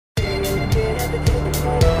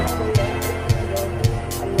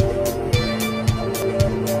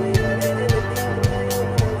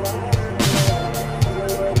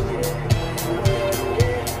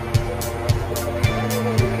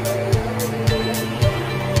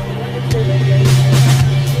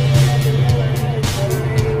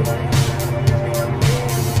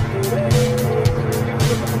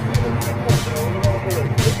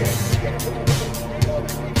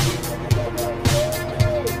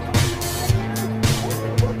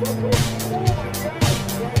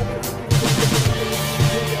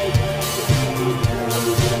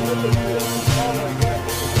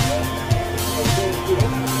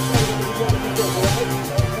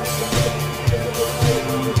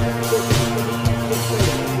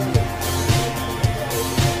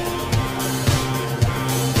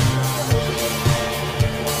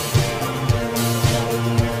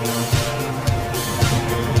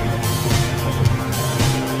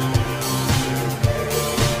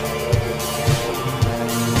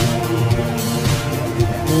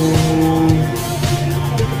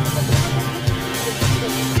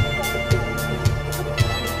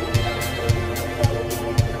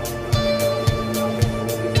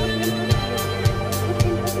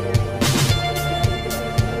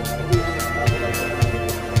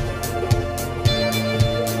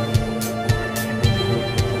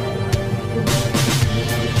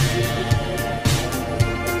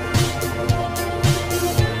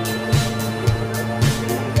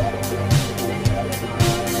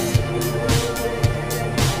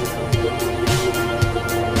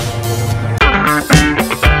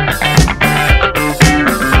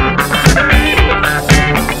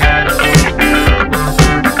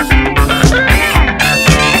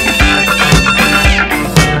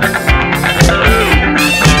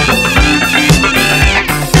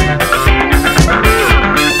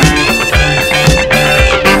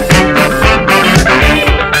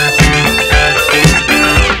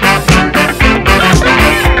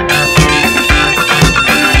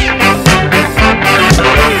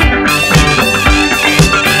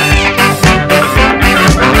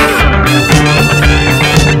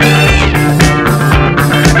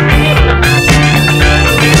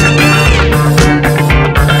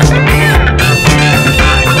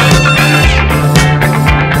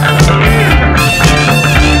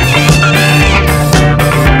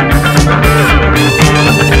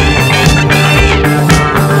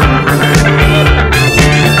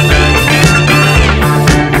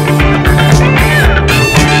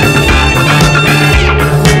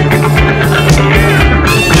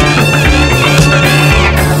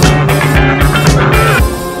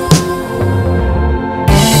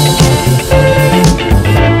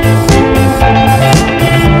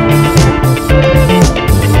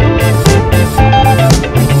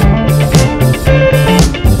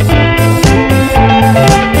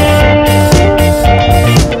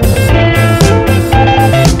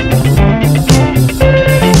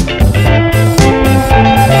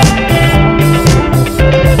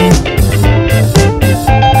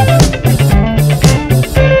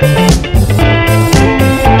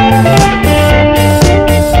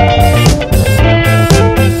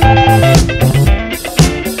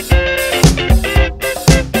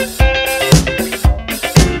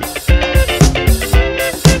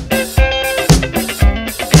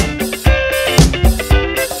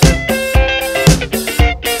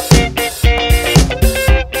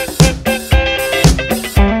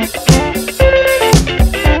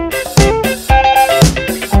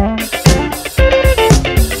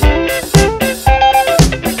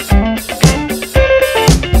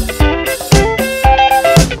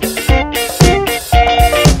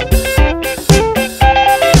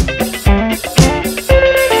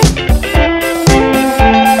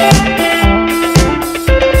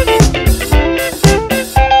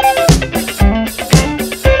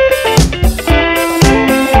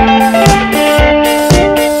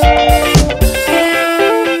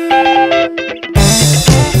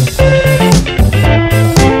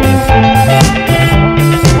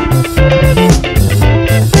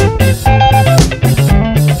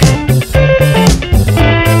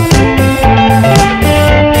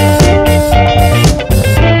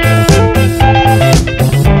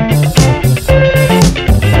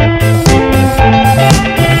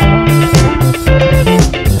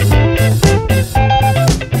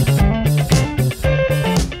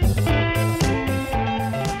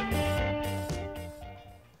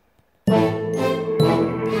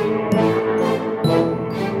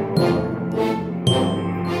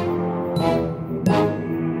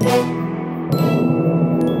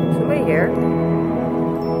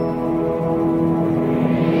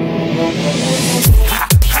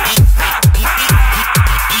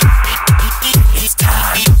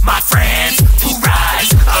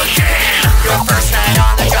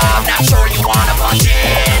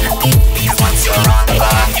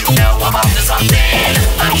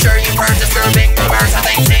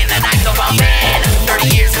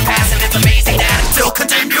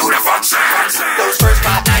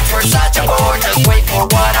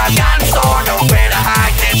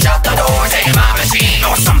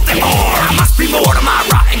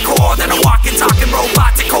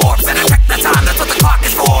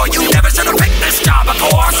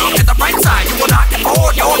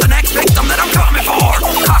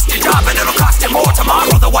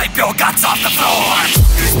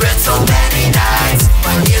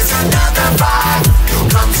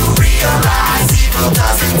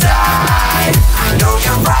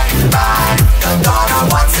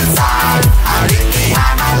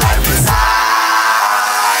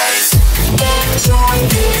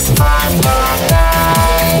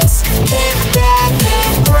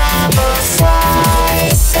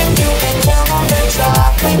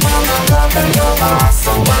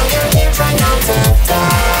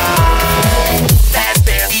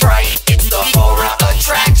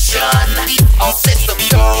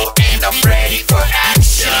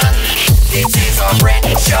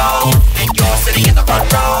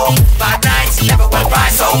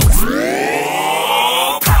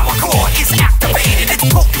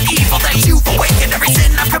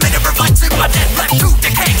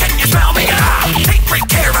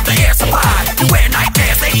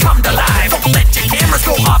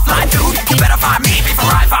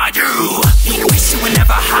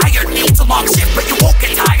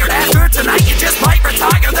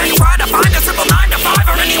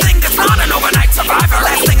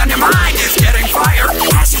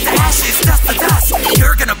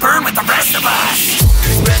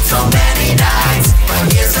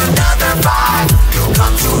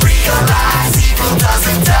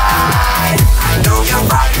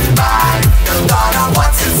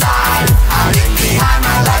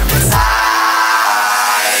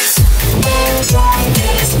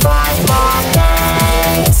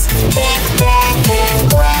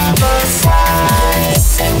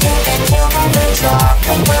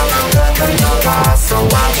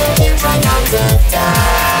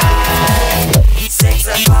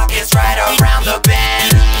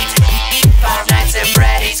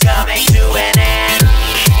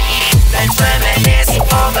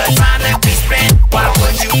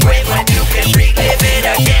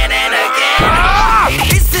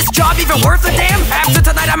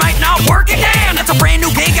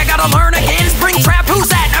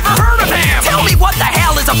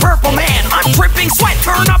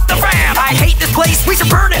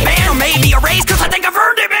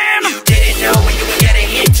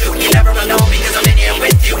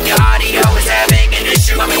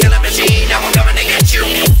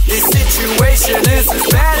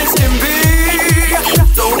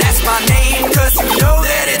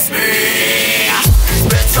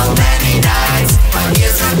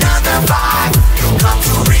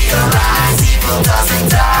rise, evil doesn't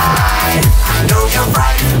die. I know you're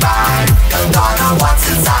frightened by the thought of what's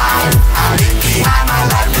inside, hiding behind my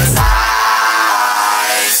lifeless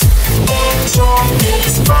eyes. Enjoy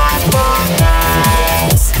these Bible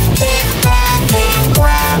nights, keep bending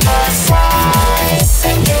grab a size,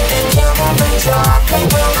 and get into the drop and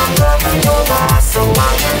build a cover your life, so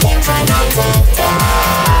while you can try not to die.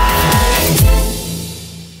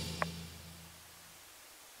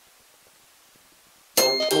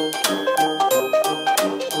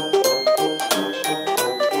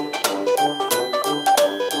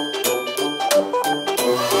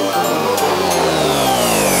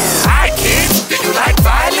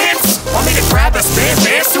 Grab a spin,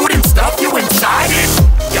 man, suit and stuff you inside it.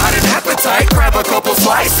 Got an appetite, grab a couple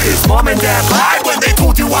slices. Mom and dad lied when they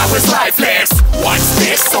told you I was lifeless. What's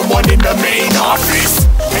this? Someone in the main office,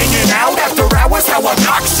 hanging out after hours, how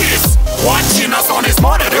obnoxious. Watching us on his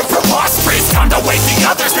monitor, preposterous. Time to wake the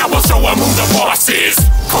others, now we'll show 'em who the boss is.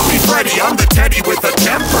 Call me Freddy, I'm the teddy with a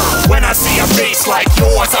temper. When I see a face like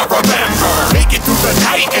yours, I remember. Make it through the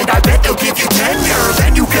night and I bet they'll give you tenure.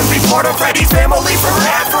 Then you can be part of Freddy's family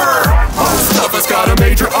forever. Most of us got a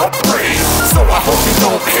major upgrade, so I hope you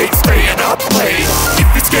don't hate staying up late. If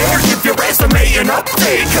you're scared, give your resume an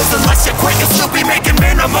update, cause unless you quit, you'll still be making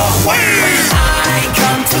minimum wage. When I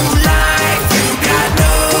come to life, you got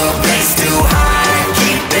no place to hide.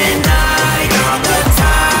 Keep an eye on the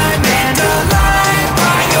time and alive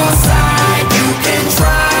by your side. You can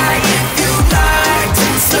try if you like to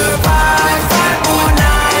survive 5 more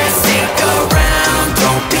nights. Stick around,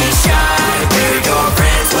 don't be shy. We're your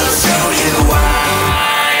friends, we'll show you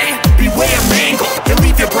why. Beware Mangle, he'll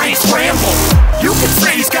leave your brain scrambled. You can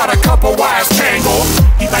say he's got a couple wires tangled.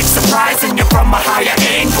 He likes surprising you from a higher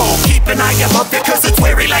angle. Keep an eye above it cause it's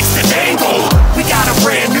where he likes to dangle. We got a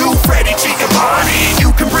brand new Freddy Giovanni. You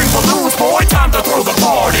can bring balloons, boy, time to throw the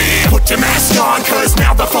party. Put your mask on cause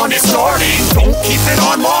now the fun is starting. Don't keep it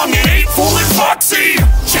on long, it ain't fooling Foxy.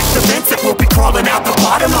 Check the vents that we'll be crawling out the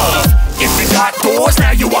bottom of. If you got doors,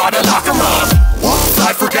 now you oughta lock 'em up. Whoops,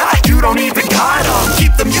 I forgot, you don't even got 'em.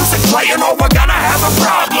 Keep the music playing or we're gonna have a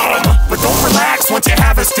problem. But don't relax once you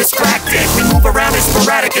have us distracted. We move around as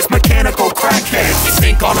sporadic as mechanical crackheads. We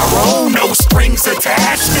think on our own, no strings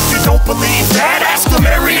attached. If you don't believe that, ask the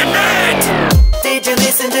marionette. Did you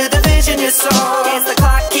listen to the vision you saw? As the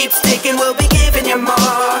clock keeps ticking, we'll be giving you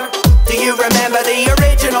more. Do you remember the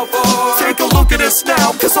original four? Take a look at us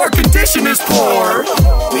now, cause our condition is poor.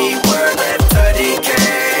 We were left to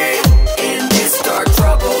decay in this dark,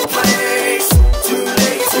 troubled place. Too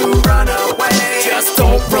late to run away. Just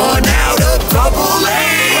don't run out of double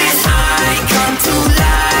A's. When I come to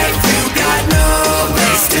life, you got no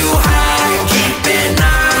place to hide. Keep an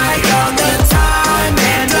eye on the time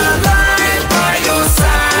and alive by your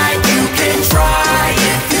side. You can try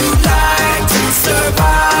if you like to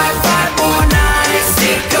survive 5 more nights.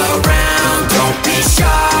 Stick around, don't be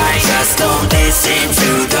shy. Just don't listen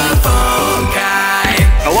to the phone guy.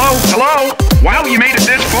 Hello? Hello? Wow, you made it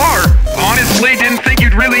this far. Honestly, didn't think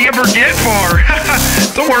you'd really ever get far.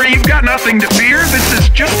 Don't worry, you've got nothing to fear. This is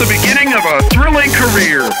just the beginning of a thrilling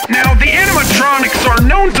career. Now, the animatronics are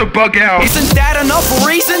known to bug out. Isn't that enough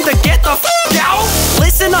reason to get the f*** out?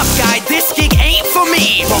 Listen up, guy, this gig ain't for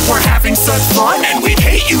me. But we're having such fun and we'd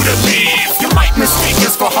hate you to leave. You might mistake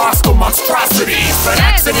us for hostile monstrosities, but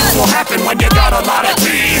accidents will happen when you got a lot of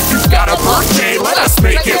teeth. You've got a birthday, let us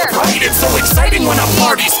make it right. It's so exciting when a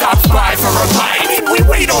party stops by for a bite. And we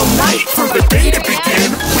wait all night for the day to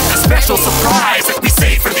begin with a special surprise that we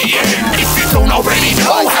save for the end. If you don't already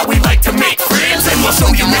know how we like to make friends, then we'll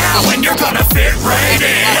show you now and you're gonna fit right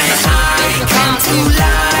in. When I come to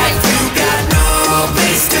life, you got no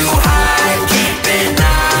place to hide. Keep an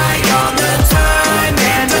eye on the time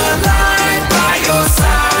and alive by your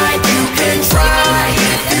side. You can try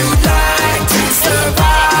if you like to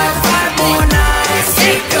survive 5 more nights.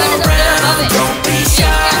 Stick around, don't be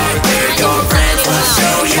shy. We're your friends, we'll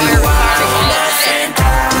show you why. And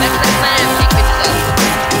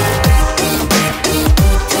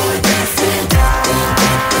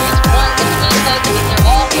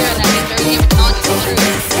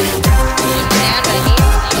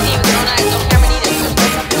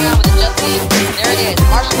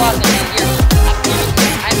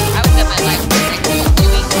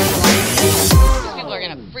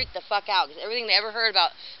fuck out, because everything they ever heard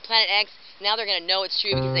about Planet X, now they're gonna know it's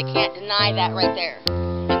true because they can't deny that right there.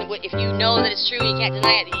 And if you know that it's true and you can't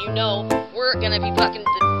deny it, you know we're gonna be fucking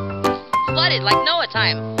flooded like Noah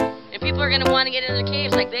time. And people are gonna want to get in their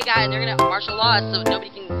caves like they got, and they're gonna martial law us so nobody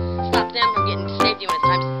can stop them from getting to safety when it's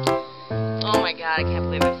time. Oh my god, I can't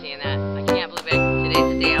believe I'm seeing that. I can't believe it.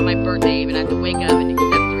 Today's the day on my birthday, even I have to wake up and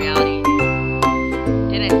accept the reality.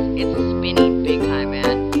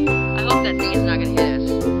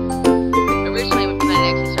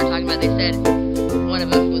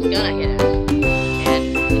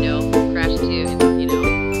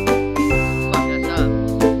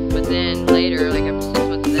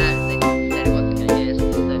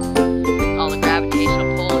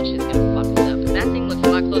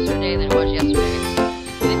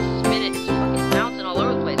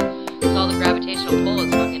 original pole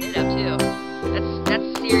is fucking it up too. That's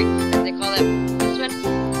Ceres. They call that this one.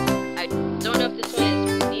 I don't know if this one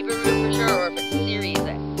is Nibiru for sure or if it's Ceres.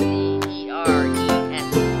 C-E-R-E-S.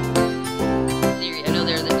 Ceres. I know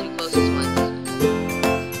they're the two closest ones.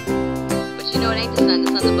 But you know it ain't the sun.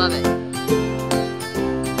 The sun's above it.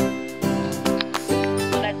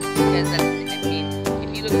 Well, that's because I mean, if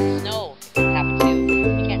you look at the snow, it happens too.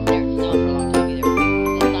 You can't stare at the snow for a long time either. The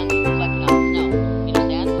sun's reflecting off the snow. You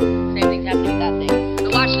understand? Same thing's happening with that thing.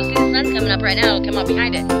 But watch, you'll see the sun coming up right now. It'll come up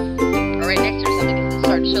behind it. Or right next to it or something. It's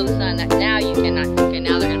starting to show the sun. Now you cannot. Okay,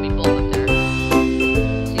 now they're going to be